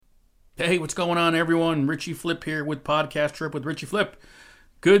Hey, what's going on, everyone? Richie Flip here with Podcast Trip with Richie Flip.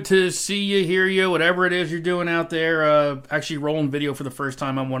 Good to see you, hear you, whatever it is you're doing out there. Actually, rolling video for the first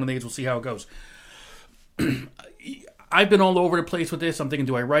time on one of these. We'll see how it goes. I've been all over the place with this. I'm thinking,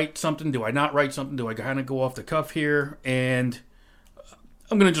 do I write something? Do I not write something? Do I kind of go off the cuff here? And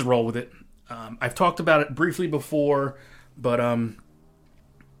I'm going to just roll with it. I've talked about it briefly before, but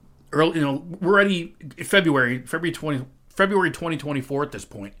early, we're already February 2024 at this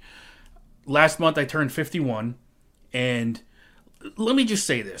point. Last month I turned 51, and let me just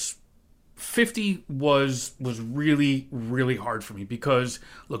say this. 50 was really, really hard for me because,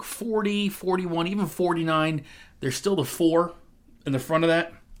 look, 40, 41, even 49, there's still the 4 in the front of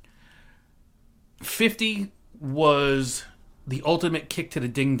that. 50 was the ultimate kick to the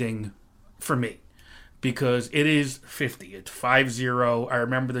ding-ding for me because it is 50. It's 5-0. I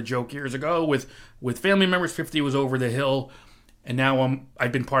remember the joke years ago with family members, 50 was over the hill. And now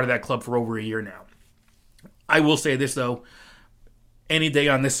I've been part of that club for over a year now. I will say this, though. Any day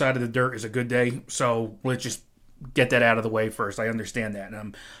on this side of the dirt is a good day. So let's just get that out of the way first. I understand that.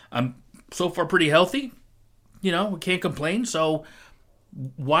 And I'm so far pretty healthy. We can't complain. So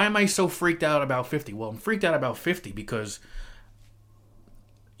why am I so freaked out about 50? Well, I'm freaked out about 50 because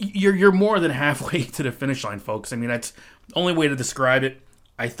you're more than halfway to the finish line, folks. I mean, that's the only way to describe it.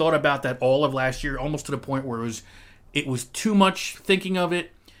 I thought about that all of last year, almost to the point where it was too much thinking of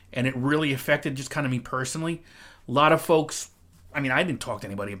it, and it really affected just kind of me personally. A lot of folks, I mean, I didn't talk to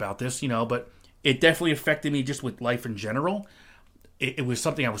anybody about this, but it definitely affected me just with life in general. It was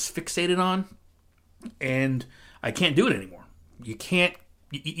something I was fixated on, and I can't do it anymore. You can't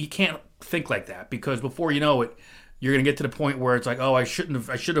think like that, because before you know it, you're going to get to the point where it's like, oh, I should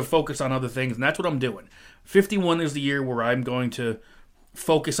have focused on other things, and that's what I'm doing. 51 is the year where I'm going to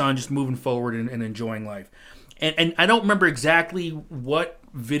focus on just moving forward and enjoying life. And I don't remember exactly what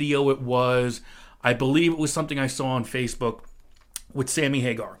video it was. I believe it was something I saw on Facebook with Sammy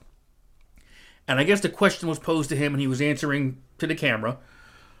Hagar. And I guess the question was posed to him, and he was answering to the camera.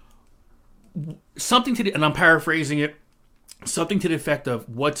 And I'm paraphrasing it, something to the effect of,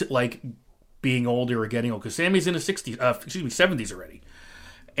 what's it like being older or getting old? Because Sammy's in his 70s already.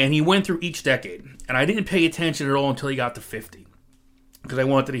 And he went through each decade. And I didn't pay attention at all until he got to 50. Because I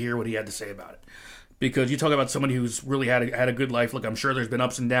wanted to hear what he had to say about it. Because you talk about somebody who's really had a good life. Look, I'm sure there's been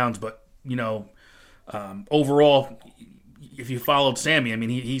ups and downs, but overall, if you followed Sammy, I mean,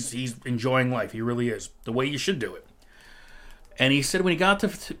 he's enjoying life. He really is, the way you should do it. And he said when he got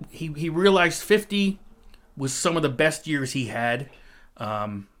to he realized 50 was some of the best years he had,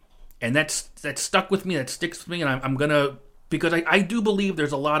 and that stuck with me. That sticks with me, and I'm gonna, because I do believe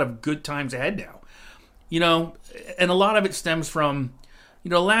there's a lot of good times ahead now. And a lot of it stems from,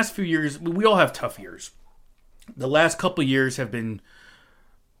 the last few years, we all have tough years. The last couple of years have been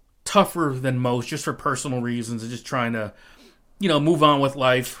tougher than most, just for personal reasons, and just trying to, move on with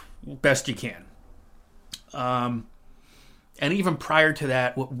life best you can. And even prior to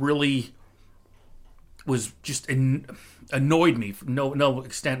that, what really was just annoyed me, no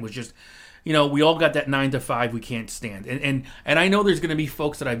extent, was just, we all got that 9 to 5 we can't stand. And I know there's going to be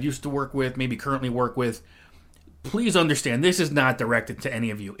folks that I've used to work with, maybe currently work with. Please understand, this is not directed to any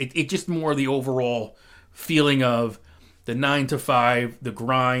of you. It's just more the overall feeling of the 9 to 5, the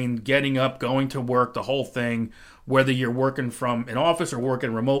grind, getting up, going to work, the whole thing, whether you're working from an office or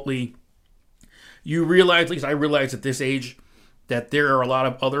working remotely. You realize, at least I realize at this age, that there are a lot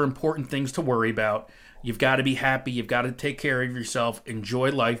of other important things to worry about. You've got to be happy. You've got to take care of yourself. Enjoy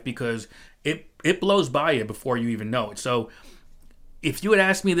life, because it blows by you before you even know it. So if you had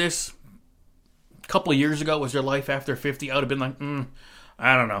asked me this couple of years ago, was there life after 50? I would have been like,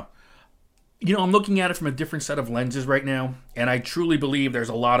 I don't know. I'm looking at it from a different set of lenses right now, and I truly believe there's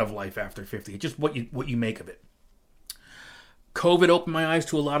a lot of life after 50. It's just what you make of it. COVID opened my eyes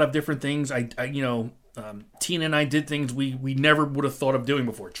to a lot of different things. Tina and I did things we never would have thought of doing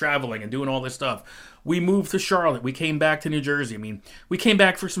before, traveling and doing all this stuff. We moved to Charlotte. We came back to New Jersey. I mean, we came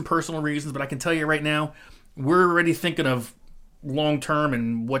back for some personal reasons, but I can tell you right now, we're already thinking of long term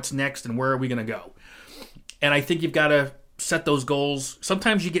and what's next and where are we going to go. And I think you've got to set those goals.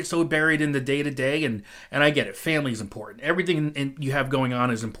 Sometimes you get so buried in the day-to-day, and I get it. Family is important. Everything you have going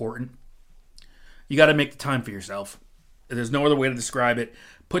on is important. You got to make the time for yourself. There's no other way to describe it.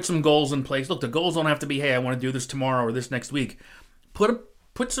 Put some goals in place. Look, the goals don't have to be, hey, I want to do this tomorrow or this next week.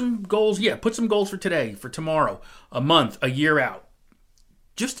 Put some goals. Yeah, put some goals for today, for tomorrow, a month, a year out.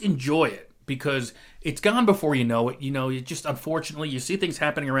 Just enjoy it, because it's gone before you know it. You just, unfortunately, you see things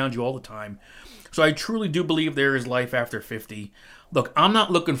happening around you all the time. So I truly do believe there is life after 50. Look, I'm not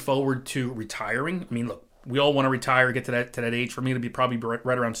looking forward to retiring. I mean, look, We all want to retire, get to that age. For me, it'll be probably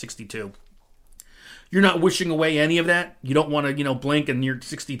right around 62. You're not wishing away any of that. You don't want to, blink and you're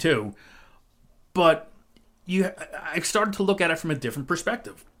 62. But I've started to look at it from a different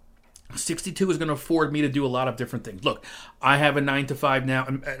perspective. 62 is going to afford me to do a lot of different things. Look, I have a 9 to 5 now,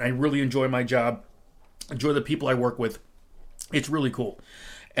 and I really enjoy my job. Enjoy the people I work with. It's really cool.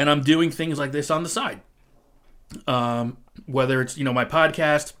 And I'm doing things like this on the side. Whether it's, my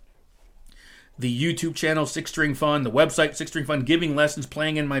podcast, the YouTube channel, Six String Fun, the website, Six String Fun, giving lessons,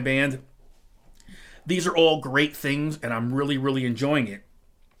 playing in my band. These are all great things, and I'm really, really enjoying it.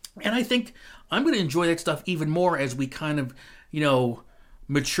 And I think I'm going to enjoy that stuff even more as we kind of,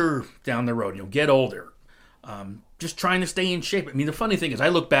 mature down the road, get older. Just trying to stay in shape. I mean, the funny thing is I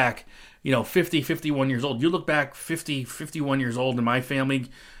look back, 50, 51 years old. You look back 50, 51 years old in my family,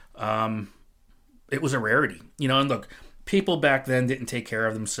 it was a rarity. And look, people back then didn't take care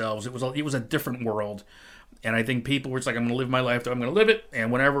of themselves. It was a different world. And I think people were just like, I'm going to live my life, I'm going to live it.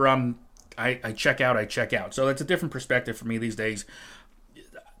 And whenever I check out, I check out. So that's a different perspective for me these days.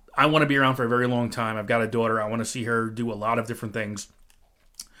 I want to be around for a very long time. I've got a daughter. I want to see her do a lot of different things.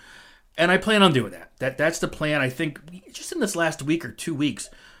 And I plan on doing that. That's the plan. I think just in this last week or 2 weeks,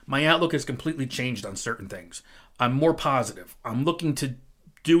 my outlook has completely changed on certain things. I'm more positive. I'm looking to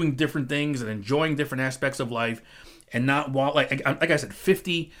doing different things and enjoying different aspects of life and not, like I said,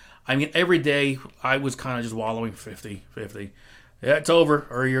 50. I mean, every day I was kind of just wallowing 50. Yeah, it's over.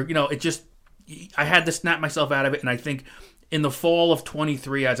 Or I had to snap myself out of it. And I think in the fall of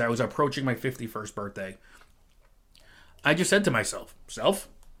 23, as I was approaching my 51st birthday, I just said to myself,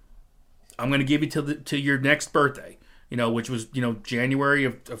 I'm going to give you to your next birthday, which was, January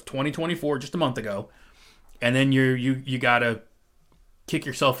of 2024, just a month ago. And then you got to kick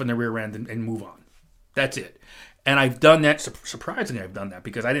yourself in the rear end and move on. That's it. And I've done that. Surprisingly, I've done that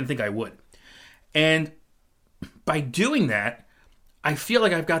because I didn't think I would. And by doing that, I feel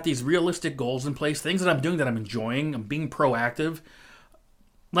like I've got these realistic goals in place, things that I'm doing that I'm enjoying. I'm being proactive.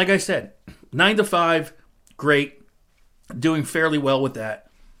 Like I said, 9 to 5, great. Doing fairly well with that.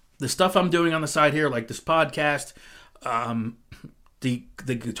 The stuff I'm doing on the side here, like this podcast, the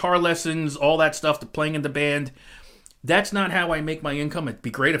guitar lessons, all that stuff, the playing in the band, that's not how I make my income. It'd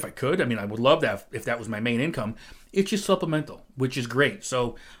be great if I could. I mean, I would love that if that was my main income. It's just supplemental, which is great.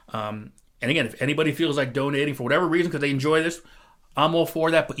 So, and again, if anybody feels like donating for whatever reason because they enjoy this, I'm all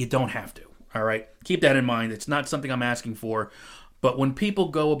for that, but you don't have to. All right? Keep that in mind. It's not something I'm asking for. But when people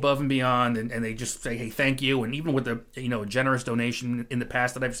go above and beyond and they just say, hey, thank you, and even with a generous donation in the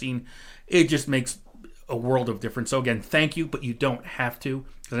past that I've seen, it just makes a world of difference. So again, thank you, but you don't have to.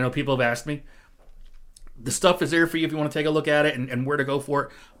 Because I know people have asked me. The stuff is there for you if you want to take a look at it and where to go for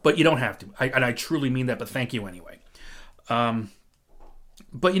it, but you don't have to. I truly mean that, but thank you anyway. But,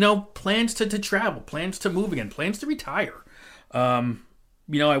 plans to travel, plans to move again, plans to retire. I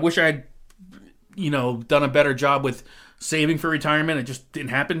wish I had, done a better job with saving for retirement. It just didn't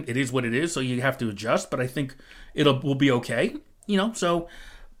happen. It is what it is, so you have to adjust, but I think we'll be okay. So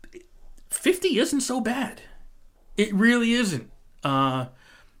 50 isn't so bad. It really isn't.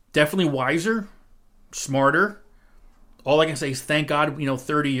 Definitely wiser, smarter. All I can say is thank God,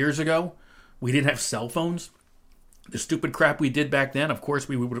 30 years ago, we didn't have cell phones. The stupid crap we did back then, of course,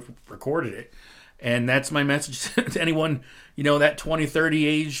 we would have recorded it. And that's my message to anyone, that 20, 30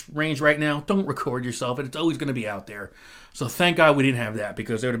 age range right now. Don't record yourself. It's always going to be out there. So thank God we didn't have that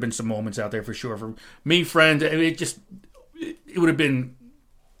because there would have been some moments out there for sure. For me, friend, it would have been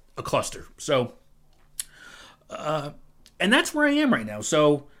a cluster. So, and that's where I am right now.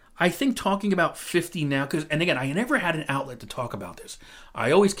 So I think talking about 50 now, and again, I never had an outlet to talk about this. I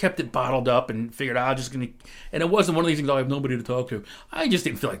always kept it bottled up and figured I'm just going to, and it wasn't one of these things, I have nobody to talk to. I just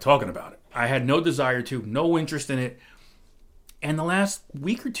didn't feel like talking about it. I had no desire to, no interest in it. And the last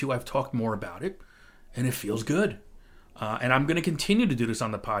week or two, I've talked more about it, and it feels good. And I'm going to continue to do this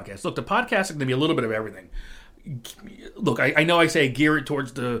on the podcast. Look, the podcast is going to be a little bit of everything. Look, I know I say gear it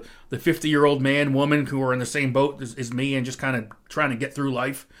towards the 50-year-old man, woman who are in the same boat as me and just kind of trying to get through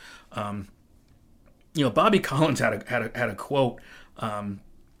life. Bobby Collins had a quote, and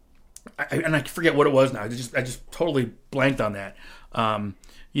I forget what it was now. I just totally blanked on that.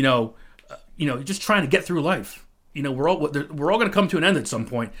 Just trying to get through life. We're all going to come to an end at some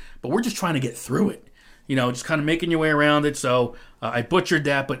point, but we're just trying to get through it. Just kind of making your way around it. So I butchered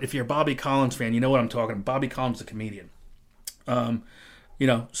that, but if you're a Bobby Collins fan, you know what I'm talking about. Bobby Collins, the comedian.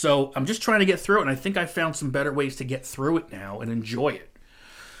 So I'm just trying to get through it, and I think I found some better ways to get through it now and enjoy it.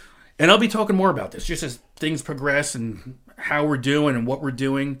 And I'll be talking more about this just as things progress and how we're doing and what we're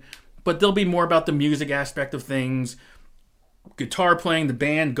doing. But there'll be more about the music aspect of things. guitar playing, the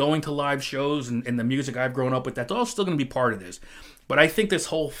band, going to live shows, and the music I've grown up with, that's all still going to be part of this. But I think this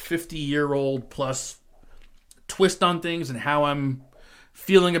whole 50-year-old plus twist on things and how I'm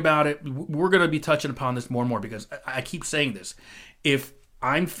feeling about it, we're going to be touching upon this more and more, because I keep saying this. If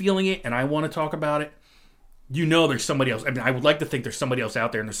I'm feeling it and I want to talk about it, there's somebody else. I mean, I would like to think there's somebody else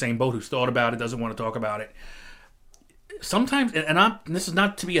out there in the same boat who's thought about it, doesn't want to talk about it. Sometimes, and this is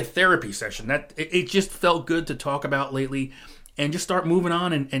not to be a therapy session, that it just felt good to talk about lately and just start moving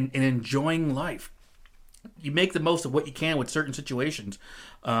on and enjoying life. You make the most of what you can with certain situations.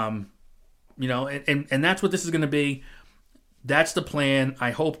 And that's what this is going to be. That's the plan.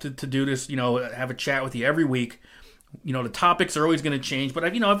 I hope to do this, have a chat with you every week. The topics are always going to change, but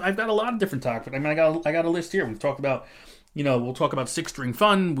I've got a lot of different topics. I mean, I got a list here. We've talked about, we'll talk about Six String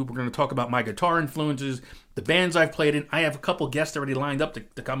Fun. We're going to talk about my guitar influences, the bands I've played in. I have a couple guests already lined up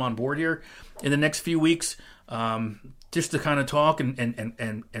to come on board here in the next few weeks, just to kind of talk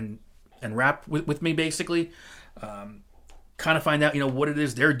and rap with me, basically. Kind of find out, what it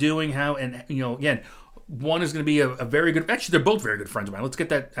is they're doing, how, and, again, one is going to be a very good, actually, they're both very good friends of mine. Let's get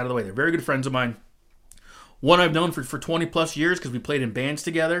that out of the way. They're very good friends of mine. One I've known for 20 plus years because we played in bands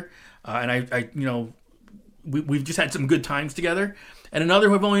together, and we've just had some good times together. And another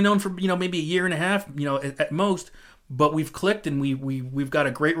who I've only known for maybe a year and a half, at most, but we've clicked and we've got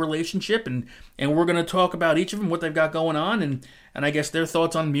a great relationship, and we're going to talk about each of them, what they've got going on, and I guess their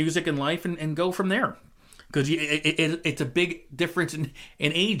thoughts on music and life, and go from there. Because it's a big difference in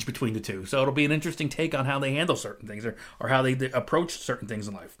age between the two, so it'll be an interesting take on how they handle certain things or how they approach certain things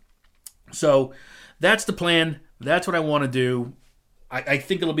in life. So that's the plan. That's what I want to do. I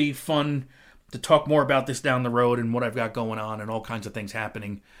think it'll be fun to talk more about this down the road and what I've got going on and all kinds of things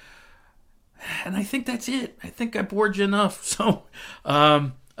happening. And I think that's it. I think I bored you enough. So,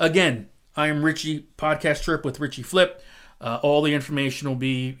 again, I am Richie, Podcast Trip with Richie Flip. All the information will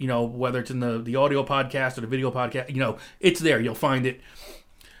be, whether it's in the audio podcast or the video podcast, it's there. You'll find it.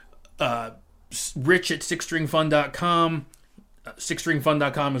 Rich at sixstringfun.com.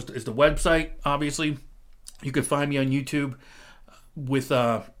 Sixstringfun.com is the website, obviously. You can find me on YouTube with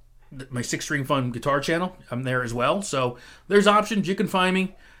my Six String Fun guitar channel. I'm there as well. So there's options. You can find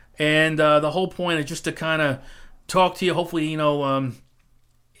me. And the whole point is just to kind of talk to you. Hopefully,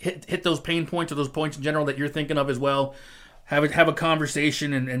 hit those pain points or those points in general that you're thinking of as well. Have a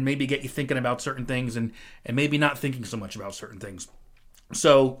conversation and maybe get you thinking about certain things and maybe not thinking so much about certain things.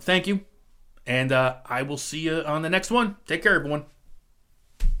 So thank you. And I will see you on the next one. Take care, everyone.